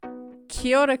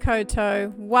Kia ora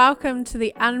koutou. Welcome to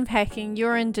the Unpacking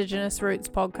Your Indigenous Roots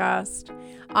podcast.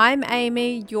 I'm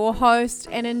Amy, your host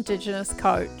and Indigenous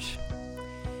coach.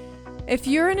 If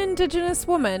you're an Indigenous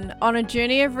woman on a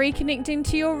journey of reconnecting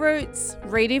to your roots,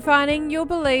 redefining your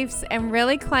beliefs, and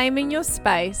really claiming your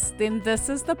space, then this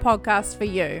is the podcast for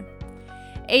you.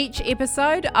 Each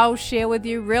episode, I'll share with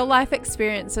you real-life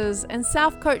experiences and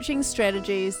self-coaching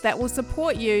strategies that will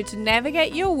support you to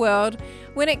navigate your world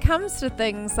when it comes to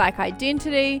things like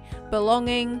identity,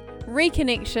 belonging,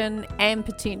 reconnection, and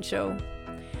potential.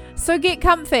 So get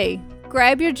comfy,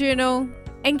 grab your journal,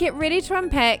 and get ready to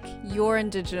unpack your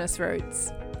Indigenous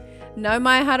roots. No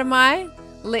mai hara mai,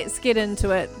 let's get into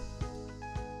it.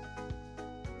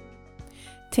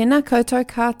 Tēnā koutou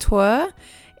katoa.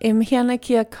 E mihi ana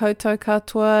kia koutou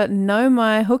katoa, no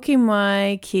mai, hoki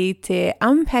mai ki te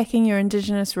Unpacking Your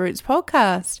Indigenous Roots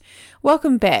podcast.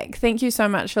 Welcome back. Thank you so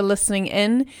much for listening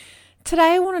in.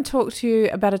 Today I want to talk to you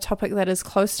about a topic that is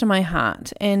close to my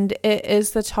heart, and it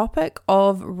is the topic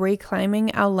of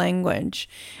reclaiming our language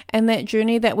and that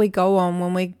journey that we go on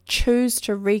when we choose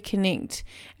to reconnect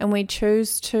and we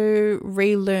choose to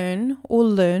relearn or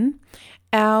learn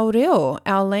our reo,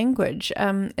 our language.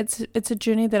 It's a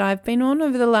journey that I've been on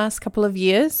over the last couple of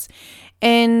years,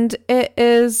 and it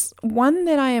is one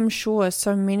that I am sure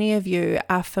so many of you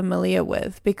are familiar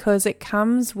with because it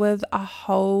comes with a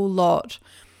whole lot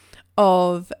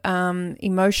of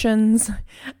emotions,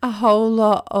 a whole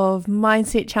lot of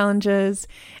mindset challenges,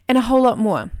 and a whole lot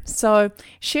more. So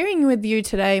sharing with you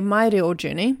today my reo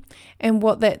journey and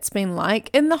what that's been like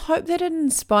in the hope that it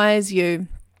inspires you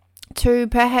to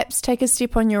perhaps take a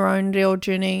step on your own reo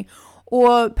journey,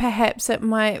 or perhaps it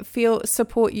might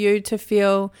support you to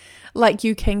feel like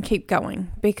you can keep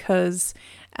going because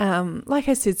like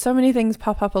I said, so many things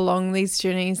pop up along these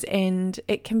journeys and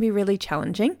it can be really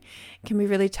challenging, it can be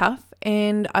really tough,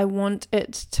 and I want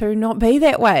it to not be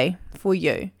that way for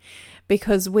you.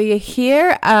 Because we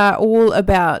here are all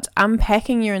about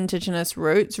unpacking your Indigenous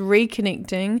roots,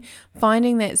 reconnecting,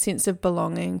 finding that sense of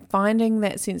belonging, finding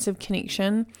that sense of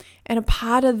connection. And a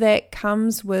part of that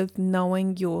comes with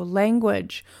knowing your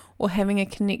language or having a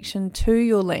connection to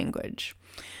your language.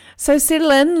 So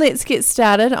settle in, let's get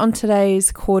started on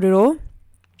today's kōrero.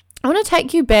 I want to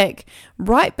take you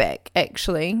right back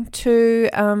actually, to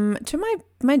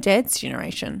my dad's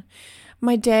generation.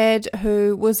 My dad,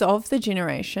 who was of the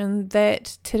generation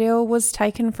that te reo was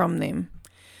taken from them,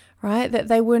 right? That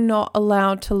they were not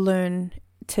allowed to learn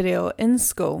te reo in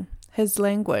school, his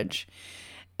language.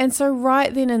 And so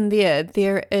right then and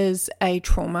there is a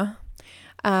trauma.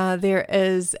 There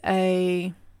is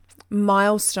a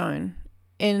milestone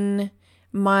in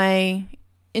my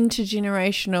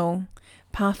intergenerational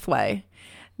pathway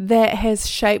that has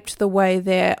shaped the way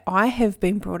that I have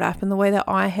been brought up and the way that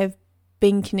I have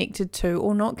been connected to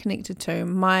or not connected to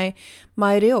my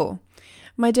reo.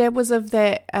 My dad was of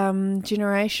that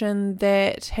generation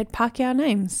that had Pākehā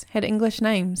names, had English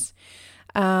names,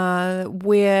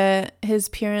 where his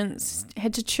parents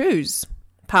had to choose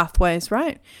pathways,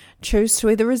 right? Choose to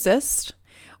either resist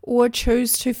or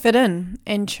choose to fit in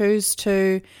and choose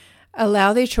to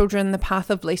allow their children the path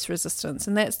of least resistance.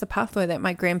 And that's the pathway that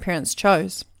my grandparents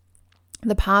chose.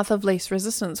 The path of least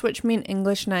resistance, which meant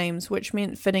English names, which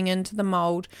meant fitting into the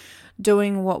mold,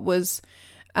 doing what was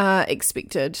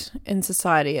expected in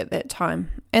society at that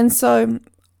time. And so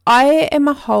I am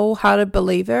a wholehearted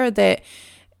believer that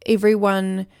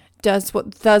everyone does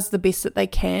the best that they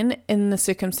can in the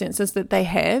circumstances that they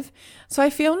have. So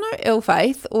I feel no ill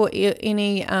faith or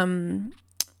any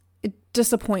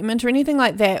disappointment or anything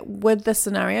like that with the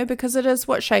scenario, because it is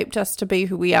what shaped us to be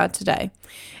who we are today.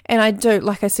 And I do,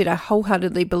 like I said, I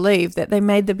wholeheartedly believe that they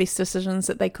made the best decisions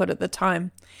that they could at the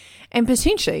time. And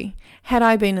potentially, had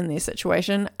I been in their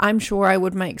situation, I'm sure I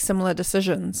would make similar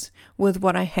decisions with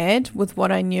what I had, with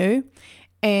what I knew.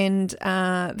 And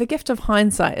the gift of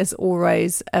hindsight is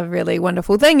always a really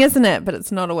wonderful thing, isn't it? But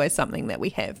it's not always something that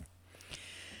we have.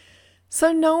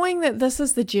 So knowing that this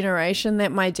is the generation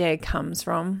that my dad comes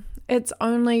from, it's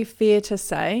only fair to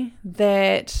say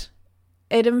that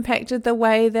it impacted the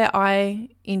way that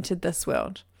I entered this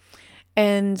world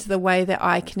and the way that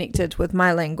I connected with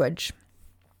my language.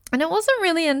 And it wasn't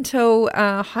really until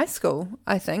high school,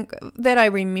 I think, that I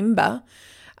remember,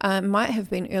 might have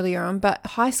been earlier on, but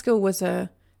high school was a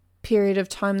period of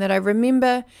time that I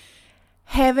remember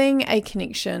having a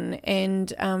connection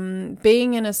and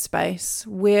being in a space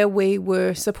where we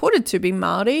were supported to be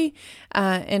Māori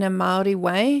in a Māori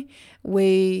way.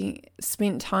 We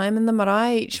spent time in the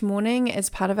marae each morning as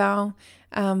part of our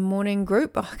morning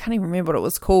group. I can't even remember what it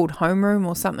was called, homeroom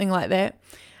or something like that.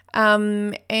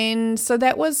 And so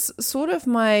that was sort of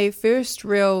my first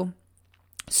real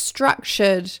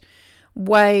structured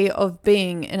way of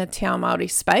being in a te ao Māori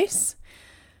space.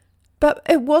 But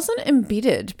it wasn't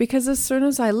embedded, because as soon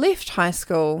as I left high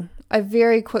school, I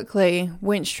very quickly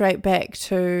went straight back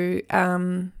to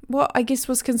what I guess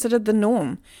was considered the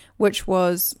norm, which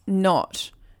was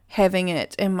not having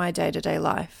it in my day-to-day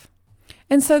life.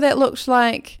 And so that looked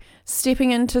like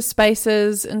stepping into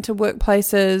spaces, into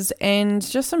workplaces, and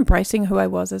just embracing who I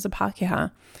was as a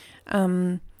Pākehā.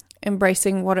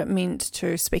 Embracing what it meant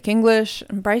to speak English,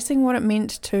 embracing what it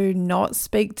meant to not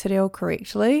speak te reo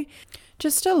correctly.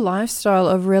 Just a lifestyle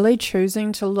of really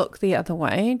choosing to look the other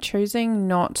way, choosing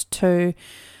not to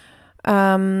go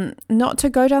down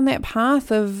that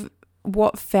path of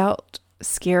what felt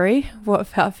scary, what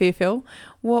felt fearful,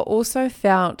 what also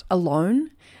felt alone,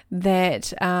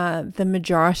 that the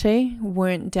majority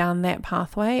weren't down that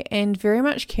pathway, and very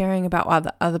much caring about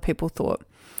what other people thought.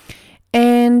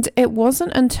 And it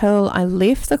wasn't until I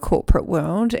left the corporate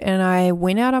world and I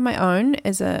went out on my own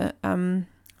as a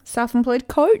self-employed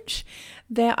coach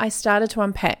that I started to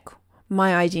unpack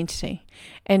my identity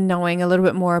and knowing a little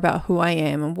bit more about who I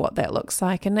am and what that looks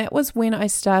like. And that was when I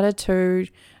started to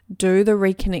do the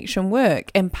reconnection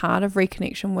work. And part of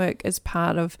reconnection work is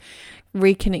part of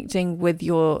reconnecting with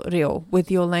your reo,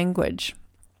 with your language.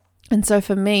 And so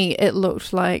for me, it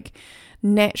looked like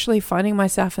naturally finding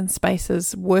myself in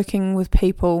spaces working with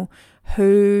people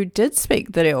who did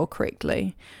speak the reo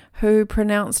correctly, who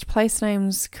pronounced place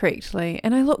names correctly.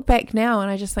 And I look back now and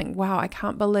I just think, wow, I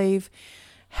can't believe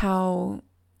how,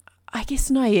 I guess,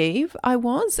 naive I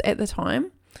was at the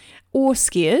time, or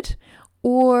scared,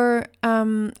 or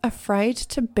afraid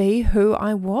to be who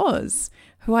I was,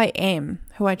 who I am,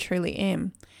 who I truly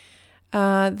am.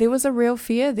 There was a real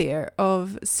fear there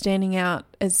of standing out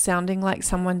as sounding like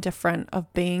someone different,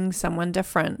 of being someone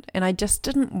different. And I just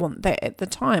didn't want that at the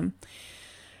time.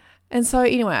 And so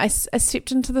anyway, I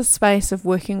stepped into the space of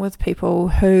working with people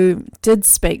who did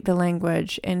speak the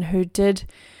language and who did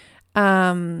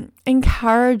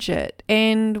encourage it.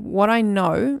 And what I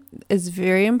know is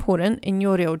very important in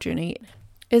your reo journey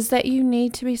is that you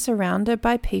need to be surrounded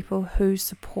by people who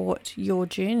support your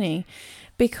journey,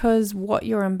 because what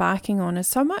you're embarking on is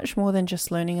so much more than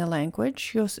just learning a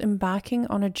language. You're embarking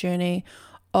on a journey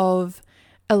of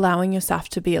allowing yourself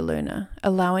to be a learner,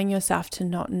 allowing yourself to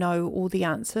not know all the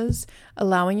answers,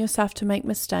 allowing yourself to make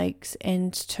mistakes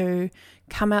and to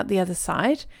come out the other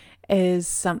side as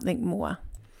something more.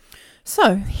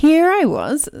 So here I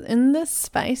was in this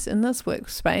space, in this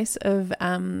workspace of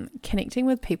connecting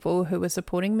with people who were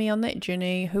supporting me on that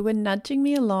journey, who were nudging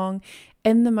me along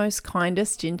in the most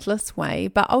kindest, gentlest way,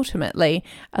 but ultimately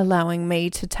allowing me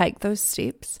to take those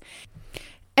steps.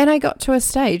 And I got to a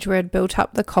stage where I'd built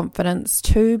up the confidence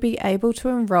to be able to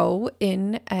enroll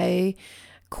in a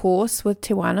course with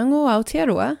Te Wānanga o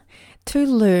Aotearoa to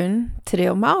learn te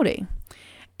reo Māori.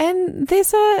 And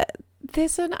there's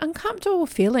an uncomfortable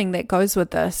feeling that goes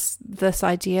with this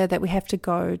idea that we have to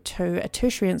go to a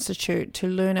tertiary institute to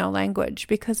learn our language,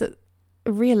 because it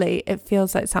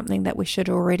feels like something that we should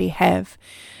already have.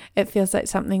 It feels like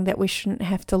something that we shouldn't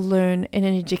have to learn in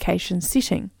an education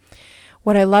setting.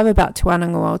 What I love about Te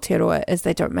Wānanga o Aotearoa is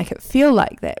they don't make it feel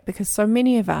like that, because so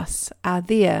many of us are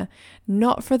there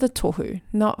not for the tohu,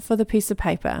 not for the piece of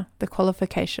paper, the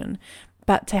qualification,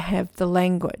 but to have the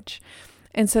language.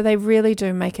 And so they really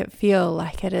do make it feel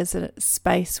like it is a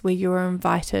space where you're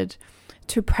invited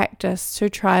to practice, to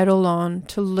try it all on,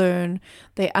 to learn.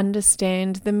 They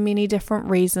understand the many different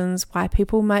reasons why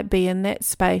people might be in that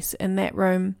space, in that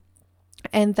room.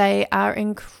 And they are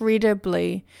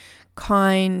incredibly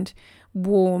kind,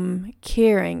 warm,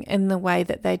 caring in the way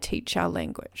that they teach our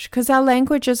language. Because our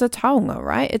language is a taonga,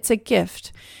 right? It's a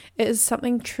gift. It is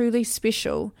something truly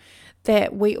special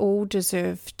that we all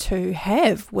deserve to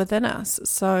have within us.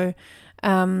 So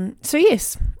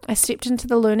yes, I stepped into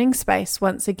the learning space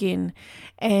once again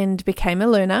and became a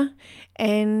learner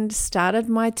and started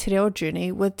my te reo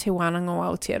journey with Te Wānanga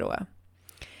o Aotearoa.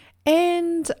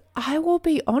 And I will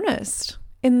be honest,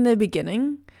 in the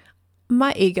beginning,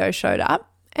 my ego showed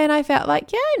up and I felt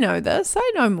like, yeah, I know this.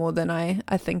 I know more than I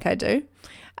think I do.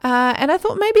 And I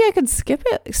thought maybe I could skip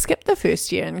the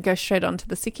first year and go straight on to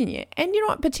the second year. And you know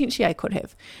what? Potentially I could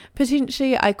have.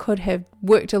 Potentially I could have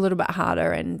worked a little bit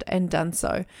harder and done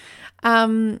so.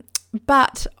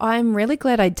 But I'm really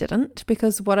glad I didn't,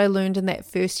 because what I learned in that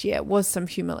first year was some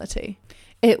humility.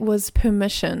 It was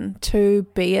permission to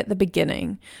be at the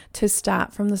beginning, to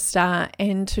start from the start,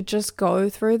 and to just go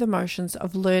through the motions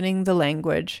of learning the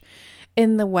language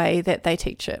in the way that they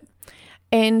teach it.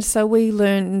 And so we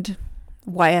learned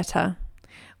waiata,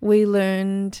 we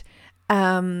learned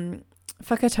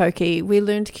whakatauki, we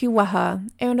learned kiwaha,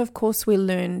 and of course we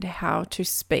learned how to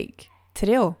speak te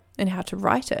reo and how to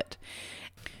write it.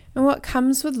 And what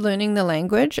comes with learning the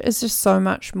language is just so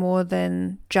much more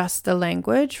than just the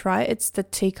language, right? It's the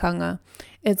tikanga.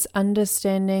 It's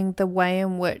understanding the way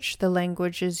in which the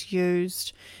language is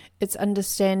used. It's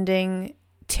understanding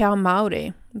te ao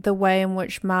Māori, the way in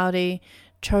which Māori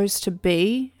chose to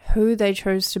be, who they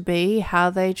chose to be, how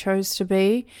they chose to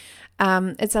be.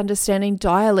 It's understanding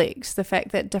dialects, the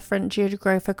fact that different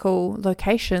geographical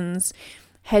locations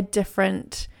had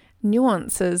different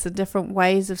nuances and different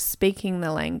ways of speaking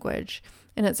the language.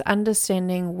 And it's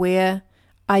understanding where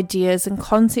ideas and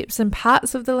concepts and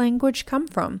parts of the language come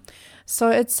from. So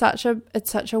it's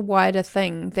such a wider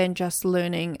thing than just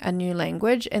learning a new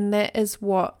language, and that is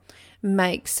what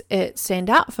makes it stand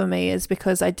out for me, is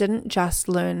because I didn't just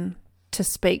learn to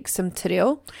speak some te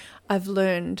reo. I've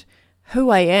learned who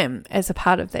I am as a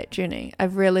part of that journey.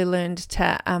 I've really learned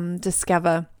to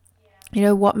discover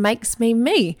what makes me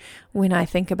me when I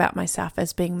think about myself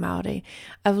as being Māori.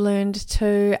 I've learned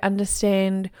to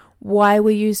understand why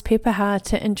we use pepeha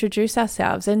to introduce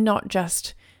ourselves, and not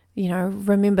just,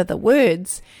 remember the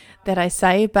words that I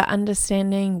say, but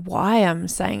understanding why I'm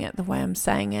saying it the way I'm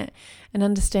saying it, and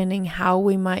understanding how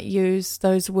we might use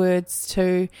those words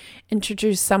to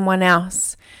introduce someone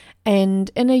else, and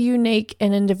in a unique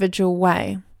and individual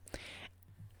way.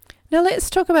 Now let's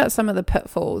talk about some of the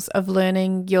pitfalls of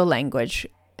learning your language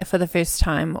for the first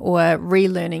time, or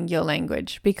relearning your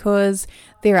language, because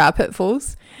there are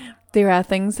pitfalls. There are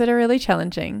things that are really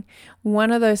challenging.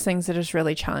 One of those things that is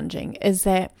really challenging is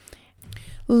that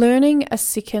learning a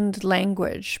second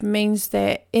language means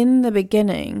that in the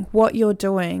beginning, what you're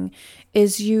doing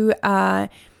is you are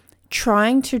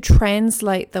trying to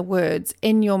translate the words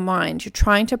in your mind. You're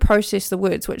trying to process the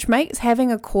words, which makes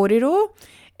having a kōrero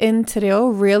in te reo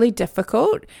really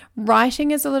difficult.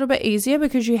 Writing is a little bit easier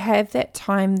because you have that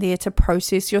time there to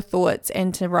process your thoughts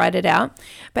and to write it out.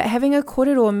 But having a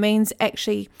kōrero means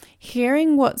actually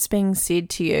hearing what's being said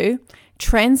to you,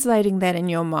 translating that in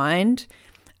your mind,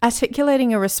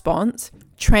 articulating a response,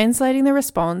 translating the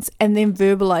response, and then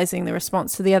verbalizing the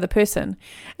response to the other person.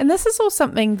 And this is all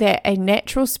something that a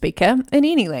natural speaker in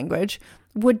any language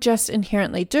would just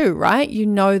inherently do, right? You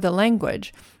know the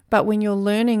language. But when you're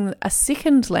learning a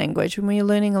second language, when you're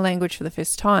learning a language for the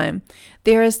first time,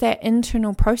 there is that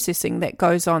internal processing that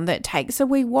goes on that takes a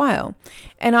wee while.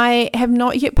 And I have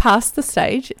not yet passed the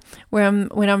stage when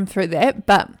I'm through that,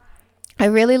 but I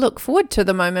really look forward to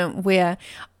the moment where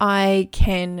I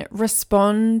can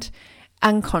respond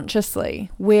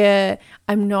unconsciously, where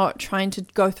I'm not trying to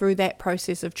go through that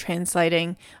process of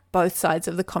translating both sides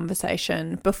of the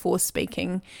conversation before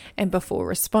speaking and before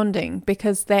responding,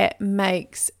 because that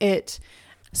makes it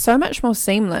so much more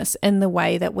seamless in the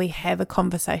way that we have a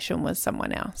conversation with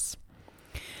someone else.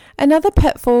 Another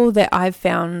pitfall that I've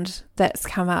found that's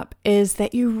come up is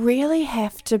that you really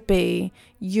have to be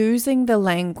using the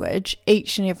language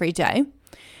each and every day.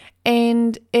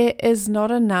 And it is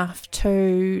not enough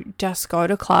to just go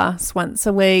to class once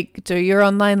a week, do your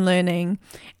online learning,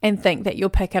 and think that you'll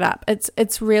pick it up.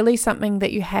 It's really something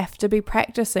that you have to be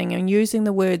practicing and using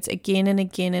the words again and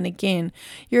again and again.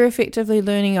 You're effectively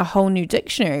learning a whole new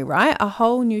dictionary, right? A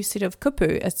whole new set of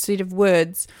kupu, a set of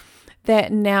words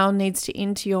that now needs to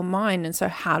enter your mind. And so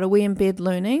how do we embed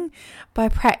learning? By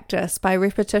practice, by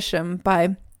repetition,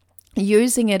 by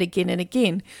using it again and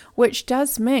again, which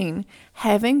does mean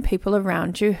having people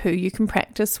around you who you can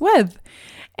practice with.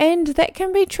 And that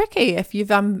can be tricky if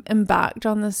you've embarked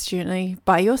on this journey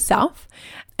by yourself.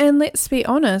 And let's be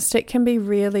honest, it can be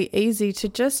really easy to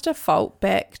just default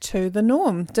back to the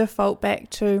norm, default back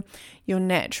to your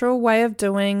natural way of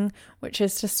doing, which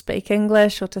is to speak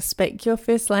English or to speak your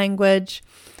first language.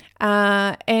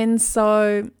 And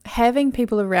so having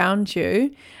people around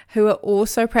you who are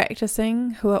also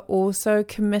practicing, who are also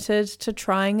committed to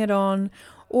trying it on,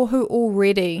 or who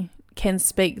already can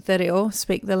speak the reo,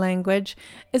 speak the language,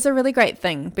 is a really great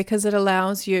thing, because it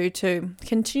allows you to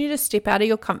continue to step out of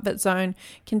your comfort zone,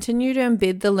 continue to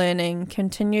embed the learning,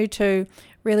 continue to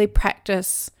really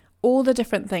practice all the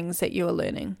different things that you are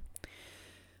learning.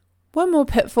 One more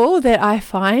pitfall that I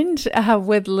find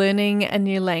with learning a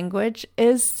new language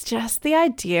is just the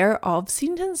idea of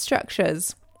sentence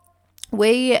structures.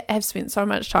 We have spent so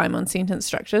much time on sentence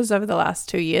structures over the last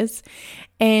 2 years,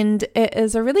 and it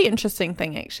is a really interesting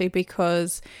thing actually,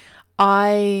 because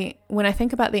when I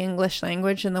think about the English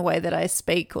language and the way that I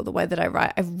speak or the way that I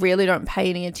write, I really don't pay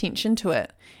any attention to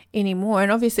it anymore.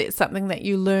 And obviously it's something that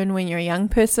you learn when you're a young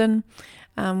person,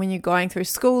 when you're going through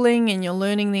schooling and you're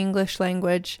learning the English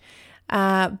language.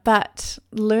 But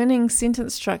learning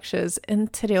sentence structures in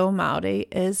Te Reo Māori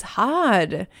is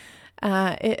hard.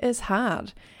 It is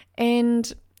hard.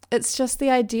 And it's just the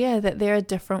idea that there are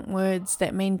different words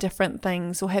that mean different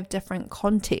things or have different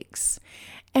contexts,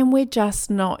 and we're just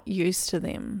not used to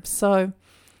them. So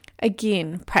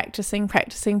again, practicing,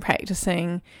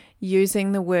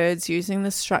 using the words, using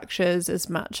the structures as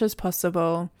much as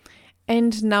possible,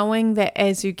 and knowing that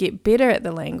as you get better at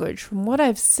the language, from what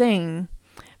I've seen,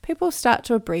 people start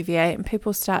to abbreviate and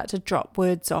people start to drop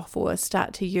words off or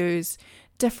start to use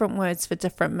different words for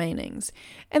different meanings.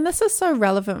 And this is so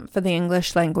relevant for the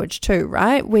English language too,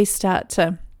 right? We start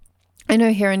to, I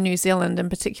know here in New Zealand in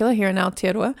particular, here in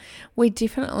Aotearoa, we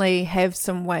definitely have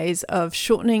some ways of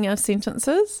shortening our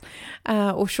sentences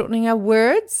or shortening our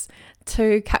words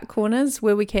to cut corners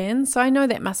where we can. So I know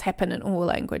that must happen in all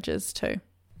languages too.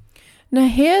 Now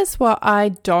here's what I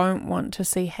don't want to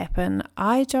see happen.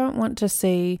 I don't want to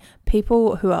see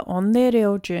people who are on their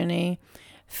real journey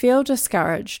feel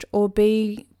discouraged or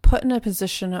be put in a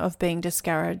position of being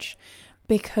discouraged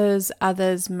because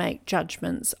others make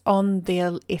judgments on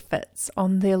their efforts,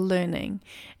 on their learning.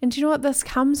 And do you know what? This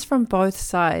comes from both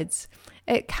sides.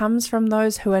 It comes from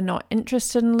those who are not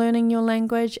interested in learning your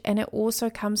language, and it also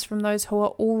comes from those who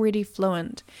are already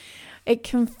fluent. It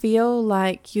can feel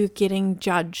like you're getting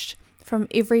judged from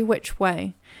every which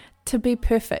way to be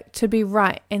perfect, to be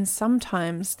right, and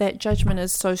sometimes that judgment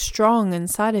is so strong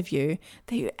inside of you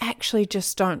that you actually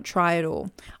just don't try at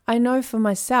all. I know for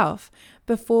myself,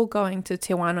 before going to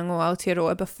Te Wānanga o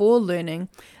Aotearoa, before learning,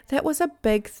 that was a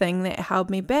big thing that held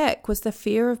me back, was the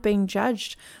fear of being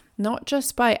judged, not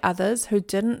just by others who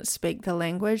didn't speak the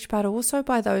language, but also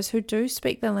by those who do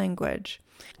speak the language,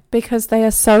 because they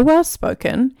are so well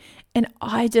spoken, and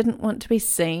I didn't want to be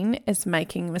seen as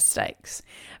making mistakes.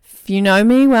 If you know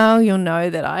me well, you'll know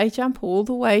that I jump all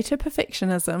the way to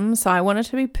perfectionism, so I wanted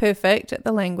to be perfect at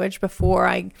the language before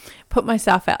I put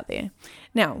myself out there.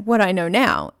 Now, what I know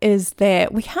now is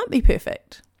that we can't be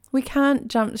perfect. We can't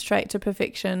jump straight to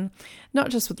perfection, not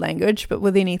just with language, but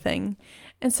with anything.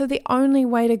 And so the only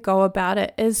way to go about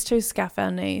it is to scuff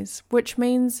our knees, which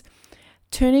means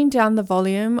turning down the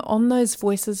volume on those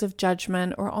voices of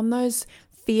judgment or on those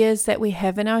fears that we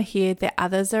have in our head that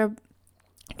others are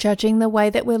judging the way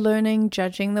that we're learning,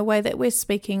 judging the way that we're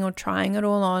speaking or trying it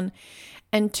all on,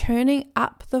 and turning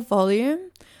up the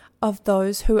volume of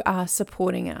those who are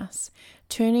supporting us,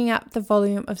 turning up the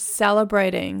volume of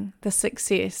celebrating the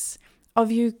success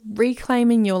of you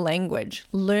reclaiming your language,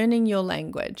 learning your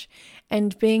language,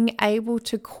 and being able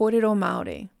to kōrero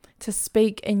Māori, to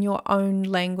speak in your own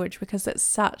language, because it's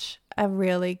such a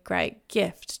really great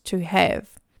gift to have.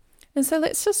 And so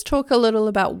let's just talk a little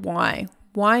about why.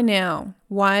 Why now?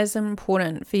 Why is it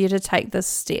important for you to take this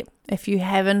step if you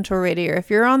haven't already, or if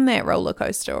you're on that roller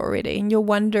coaster already and you're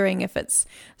wondering if it's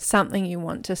something you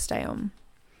want to stay on?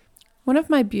 One of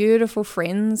my beautiful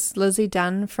friends, Lizzie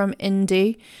Dunn from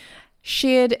Indy,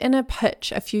 shared in a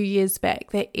pitch a few years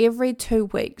back that every 2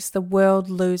 weeks the world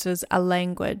loses a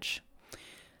language.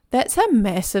 That's a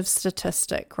massive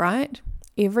statistic, right?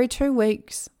 Every 2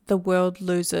 weeks the world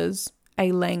loses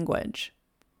a language.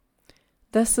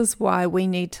 This is why we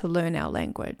need to learn our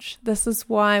language. This is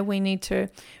why we need to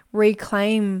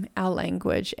reclaim our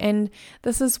language. And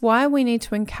this is why we need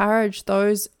to encourage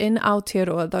those in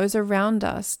Aotearoa, those around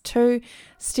us, to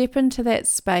step into that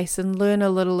space and learn a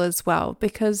little as well.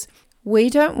 Because we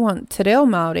don't want Te Reo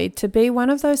Māori to be one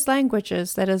of those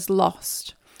languages that is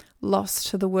lost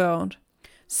to the world.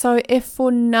 So if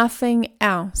for nothing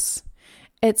else,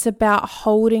 it's about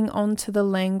holding on to the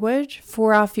language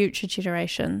for our future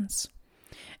generations.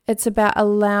 It's about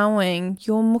allowing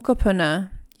your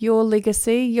mokopuna, your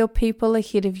legacy, your people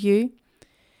ahead of you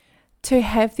to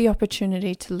have the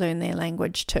opportunity to learn their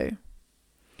language too.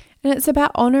 And it's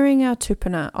about honouring our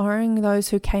tupuna, honouring those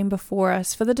who came before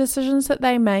us for the decisions that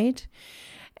they made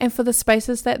and for the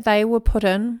spaces that they were put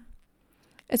in.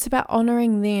 It's about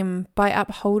honouring them by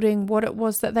upholding what it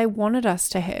was that they wanted us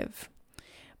to have,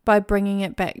 by bringing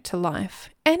it back to life.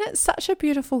 And it's such a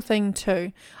beautiful thing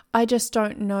too. I just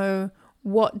don't know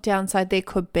what downside there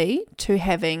could be to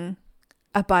having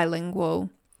a bilingual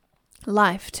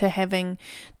life, to having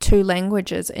 2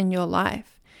 languages in your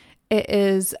life. It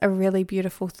is a really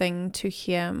beautiful thing to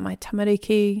hear my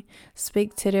tamariki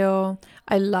speak te reo.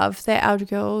 I love that our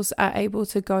girls are able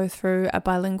to go through a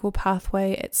bilingual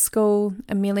pathway at school.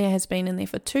 Amelia has been in there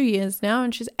for 2 years now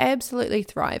and she's absolutely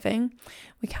thriving.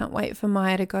 We can't wait for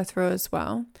Maya to go through as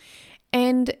well.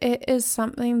 And it is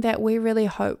something that we really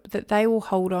hope that they will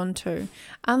hold on to.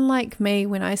 Unlike me,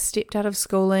 when I stepped out of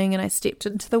schooling and I stepped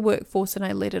into the workforce and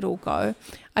I let it all go,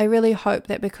 I really hope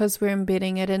that because we're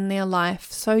embedding it in their life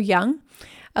so young,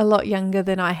 a lot younger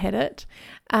than I had it,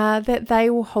 that they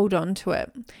will hold on to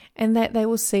it and that they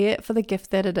will see it for the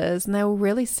gift that it is, and they will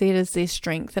really see it as their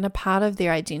strength and a part of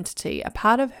their identity, a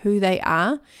part of who they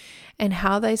are and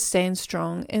how they stand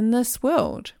strong in this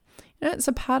world. It's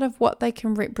a part of what they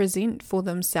can represent for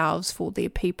themselves, for their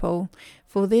people,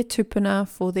 for their tupuna,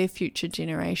 for their future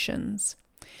generations.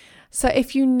 So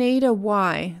if you need a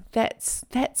why, that's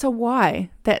a why.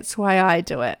 That's why I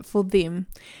do it, for them.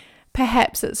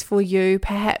 Perhaps it's for you,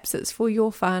 perhaps it's for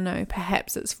your whānau,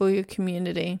 perhaps it's for your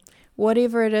community.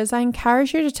 Whatever it is, I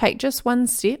encourage you to take just one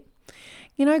step.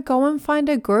 Go and find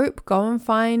a group, go and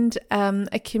find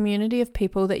a community of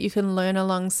people that you can learn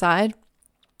alongside.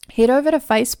 Head over to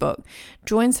Facebook,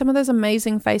 join some of those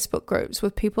amazing Facebook groups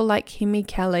with people like Hemi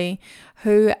Kelly,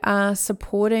 who are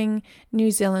supporting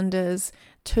New Zealanders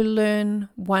to learn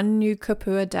one new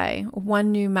kupu a day,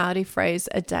 one new Māori phrase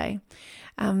a day.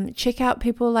 Check out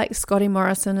people like Scotty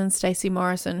Morrison and Stacey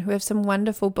Morrison, who have some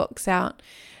wonderful books out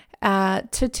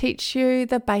to teach you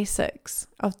the basics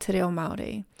of te reo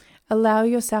Māori. Allow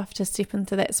yourself to step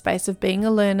into that space of being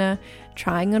a learner,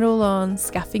 trying it all on,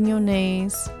 scuffing your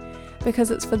knees,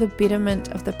 because it's for the betterment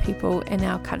of the people in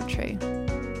our country.